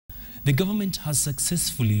The government has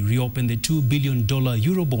successfully reopened the $2 billion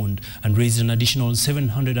Eurobond and raised an additional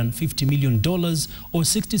 $750 million or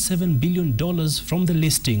 $67 billion from the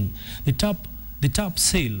listing. The tap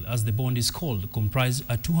sale, as the bond is called, comprised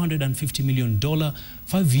a $250 million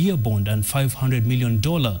 5-year bond and $500 million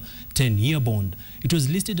 10-year bond. It was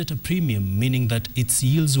listed at a premium, meaning that its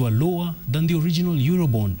yields were lower than the original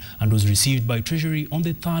Eurobond, and was received by Treasury on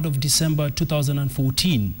the 3rd of December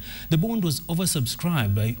 2014. The bond was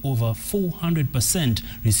oversubscribed by over 400%,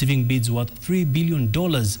 receiving bids worth $3 billion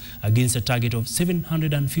against a target of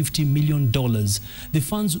 $750 million. The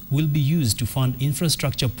funds will be used to fund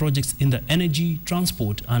infrastructure projects in the energy,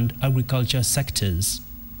 transport and agriculture sectors.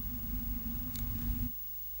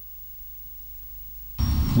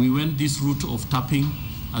 We went this route of tapping.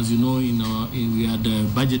 As you know, we had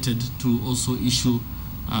budgeted to also issue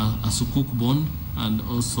a Sukuk bond and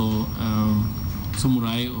also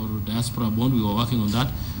Samurai or diaspora bond. We were working on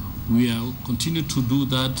that. We are continue to do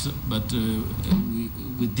that, but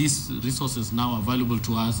with these resources now available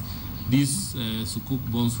to us, these Sukuk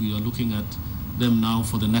bonds, we are looking at them now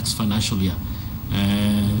for the next financial year.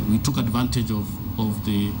 We took advantage of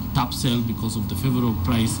the tap sale because of the favorable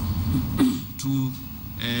price to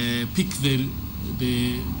pick the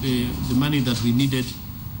money that we needed,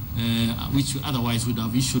 which otherwise would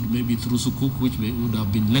have issued maybe through Sukuk, which would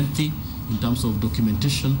have been lengthy in terms of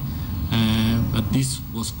documentation. But this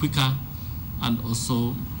was quicker and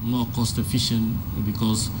also more cost efficient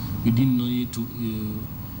because we didn't need to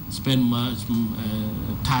spend much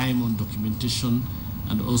time on documentation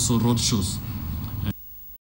and also road shows.